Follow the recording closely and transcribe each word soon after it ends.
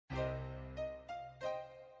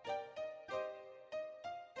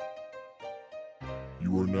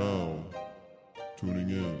You are now tuning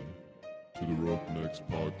in to the Roughnecks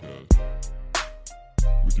Podcast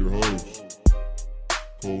with your host,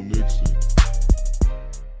 Cole Nixon.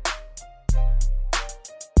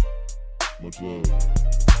 Much love.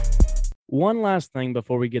 One last thing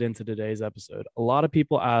before we get into today's episode. A lot of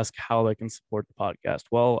people ask how they can support the podcast.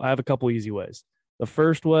 Well, I have a couple easy ways. The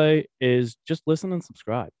first way is just listen and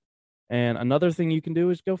subscribe. And another thing you can do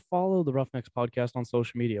is go follow the Roughnecks Podcast on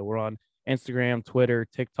social media. We're on Instagram, Twitter,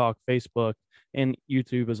 TikTok, Facebook, and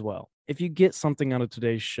YouTube as well. If you get something out of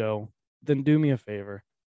today's show, then do me a favor.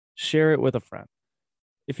 Share it with a friend.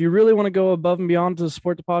 If you really want to go above and beyond to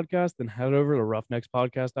support the podcast, then head over to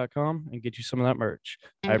roughneckspodcast.com and get you some of that merch.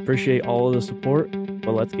 I appreciate all of the support,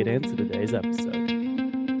 but let's get into today's episode.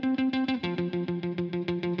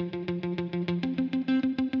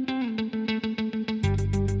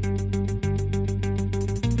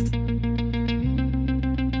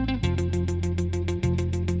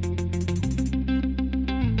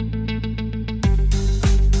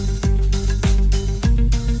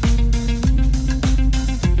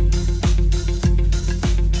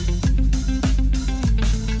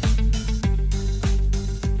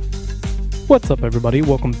 What's up, everybody?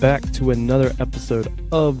 Welcome back to another episode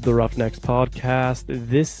of the Roughnecks Podcast.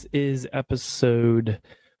 This is episode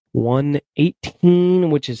 118,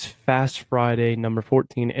 which is Fast Friday, number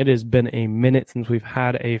 14. It has been a minute since we've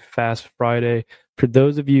had a Fast Friday. For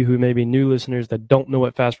those of you who may be new listeners that don't know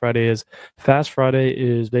what Fast Friday is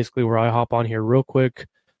basically where I hop on here real quick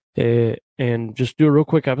and just do a real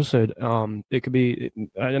quick episode. It could be,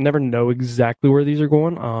 I never know exactly where these are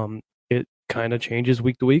going. It kind of changes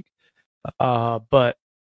week to week. But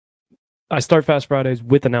I start Fast Fridays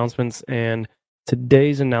with announcements, and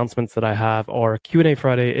today's announcements that I have are Q&A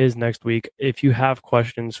Friday is next week. If you have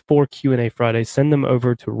questions for Q&A Friday, send them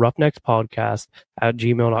over to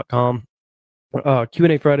roughneckspodcast@gmail.com.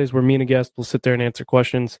 Q&A Fridays where me and a guest will sit there and answer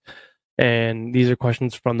questions, and these are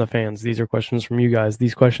questions from the fans. These are questions from you guys.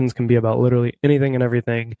 These questions can be about literally anything and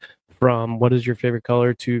everything, from what is your favorite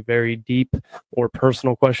color to very deep or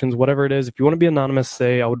personal questions, whatever it is. If you want to be anonymous,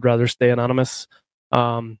 say I would rather stay anonymous.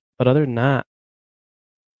 But other than that,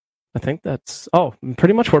 I think that's,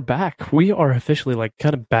 pretty much we're back. We are officially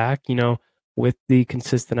kind of back, with the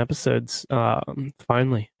consistent episodes.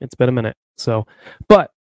 Finally, it's been a minute. So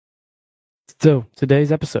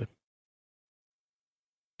today's episode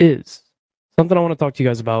is something I want to talk to you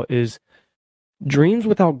guys about is dreams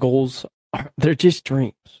without goals. They're just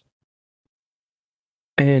dreams.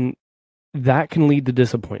 And that can lead to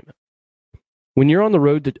disappointment. When you're on the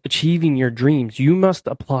road to achieving your dreams, you must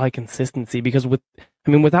apply consistency, because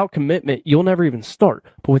without commitment, you'll never even start.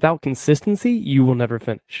 But without consistency, you will never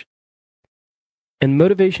finish. And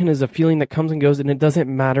motivation is a feeling that comes and goes, and it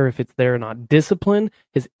doesn't matter if it's there or not. Discipline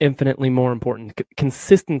is infinitely more important.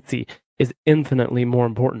 Consistency is infinitely more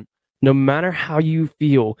important. No matter how you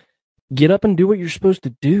feel, get up and do what you're supposed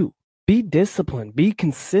to do. Be disciplined. Be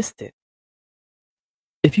consistent.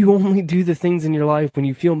 If you only do the things in your life when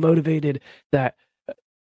you feel motivated, that's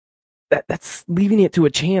leaving it to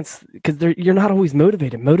a chance, because you're not always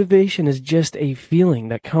motivated. Motivation is just a feeling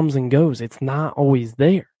that comes and goes. It's not always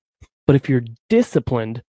there. But if you're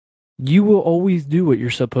disciplined, you will always do what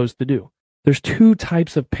you're supposed to do. There's two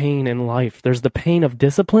types of pain in life. There's the pain of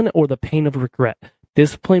discipline or the pain of regret.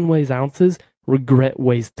 Discipline weighs ounces, regret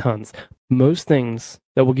weighs tons. Most things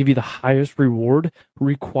that will give you the highest reward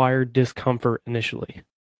require discomfort initially.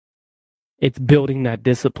 It's building that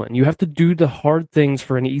discipline. You have to do the hard things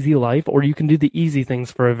for an easy life, or you can do the easy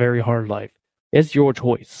things for a very hard life. It's your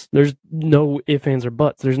choice. There's no ifs, ands, or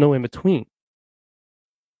buts. There's no in between.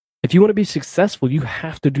 If you want to be successful, you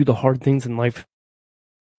have to do the hard things in life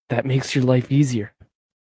that makes your life easier.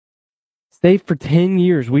 Say for 10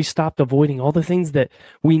 years, we stopped avoiding all the things that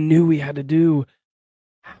we knew we had to do.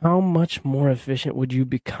 How much more efficient would you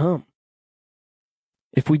become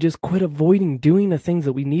if we just quit avoiding doing the things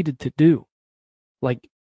that we needed to do? Like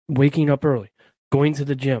waking up early, going to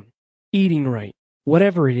the gym, eating right,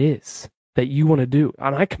 whatever it is that you want to do.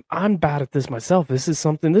 And I'm bad at this myself. This is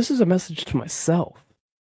a message to myself.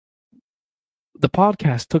 The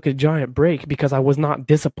podcast took a giant break because I was not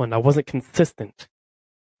disciplined. I wasn't consistent.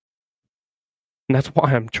 And that's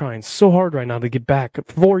why I'm trying so hard right now to get back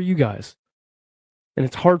for you guys. And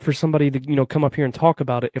it's hard for somebody to, come up here and talk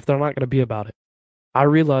about it if they're not going to be about it. I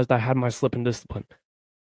realized I had my slip in discipline,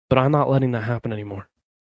 but I'm not letting that happen anymore.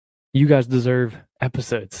 You guys deserve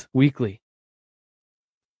episodes weekly.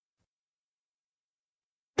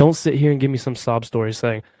 Don't sit here and give me some sob story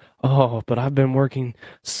saying, oh, but I've been working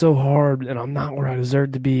so hard and I'm not where I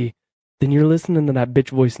deserve to be. Then you're listening to that bitch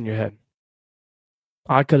voice in your head.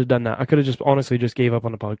 I could have done that. I could have just honestly just gave up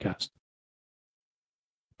on the podcast.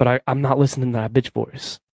 But I'm not listening to that bitch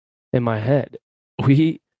voice in my head.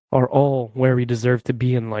 We are all where we deserve to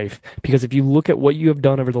be in life. Because if you look at what you have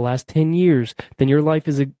done over the last 10 years, then your life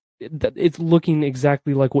it's looking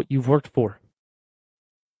exactly like what you've worked for.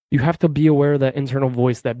 You have to be aware of that internal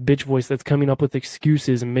voice, that bitch voice that's coming up with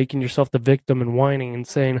excuses and making yourself the victim and whining and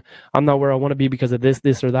saying, I'm not where I want to be because of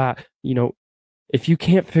this, or that. You know, if you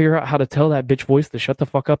can't figure out how to tell that bitch voice to shut the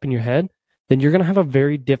fuck up in your head, then you're going to have a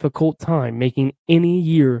very difficult time making any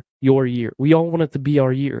year your year. We all want it to be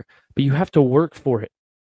our year, but you have to work for it.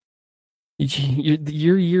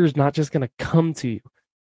 Your year is not just going to come to you.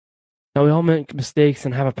 Now, we all make mistakes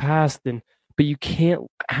and have a past, but you can't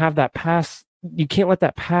have that past. You can't let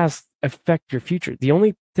that past affect your future. The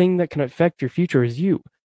only thing that can affect your future is you.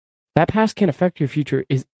 That past can affect your future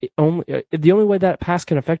the only way that past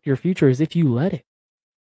can affect your future is if you let it.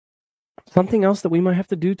 Something else that we might have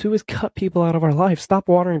to do too is cut people out of our life. Stop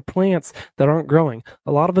watering plants that aren't growing.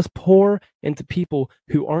 A lot of us pour into people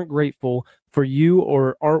who aren't grateful for you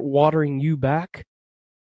or aren't watering you back.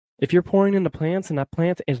 If you're pouring into plants and that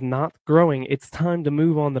plant is not growing, it's time to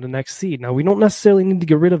move on to the next seed. Now, we don't necessarily need to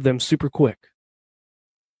get rid of them super quick.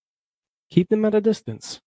 Keep them at a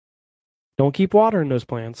distance. Don't keep watering those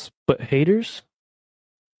plants. But haters,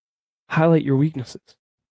 highlight your weaknesses.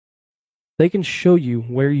 They can show you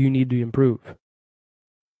where you need to improve.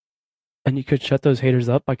 And you could shut those haters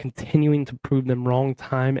up by continuing to prove them wrong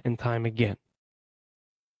time and time again.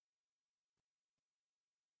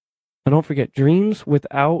 And don't forget, dreams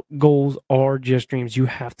without goals are just dreams. You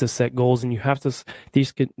have to set goals, and you have to.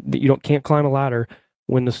 Can't climb a ladder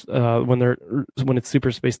when it's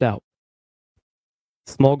super spaced out.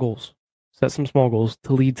 Small goals. Set some small goals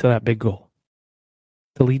to lead to that big goal.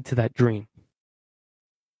 To lead to that dream.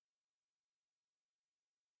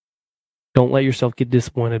 Don't let yourself get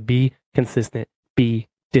disappointed. Be consistent. Be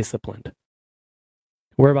disciplined.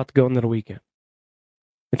 We're about to go into the weekend.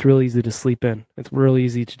 It's real easy to sleep in. It's real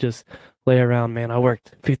easy to just lay around. Man, I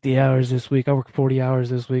worked 50 hours this week. I worked 40 hours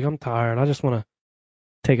this week. I'm tired. I just want to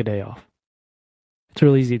take a day off. It's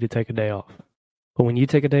real easy to take a day off. But when you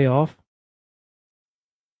take a day off,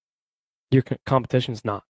 your competition's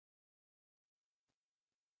not.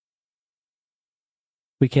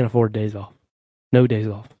 We can't afford days off. No days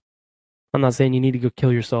off. I'm not saying you need to go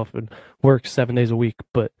kill yourself and work 7 days a week,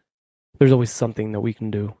 but there's always something that we can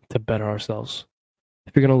do to better ourselves.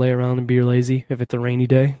 If you're going to lay around and be lazy, if it's a rainy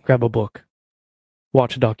day, grab a book.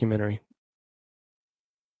 Watch a documentary.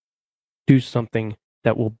 Do something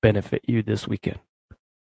that will benefit you this weekend.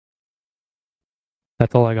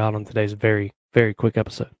 That's all I got on today's very, very quick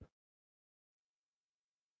episode.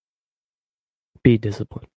 Be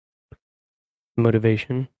disciplined.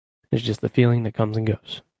 Motivation is just the feeling that comes and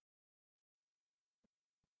goes.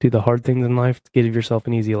 Do the hard things in life to give yourself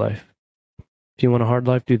an easy life. If you want a hard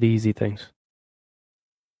life, do the easy things.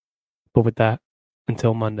 But with that,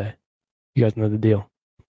 until Monday, you guys know the deal.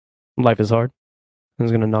 Life is hard, and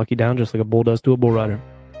it's going to knock you down just like a bull does to a bull rider.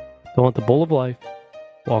 Don't let the bull of life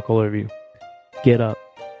walk all over you. Get up,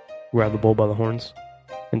 grab the bull by the horns,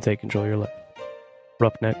 and take control of your life.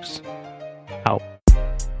 Roughnecks, out.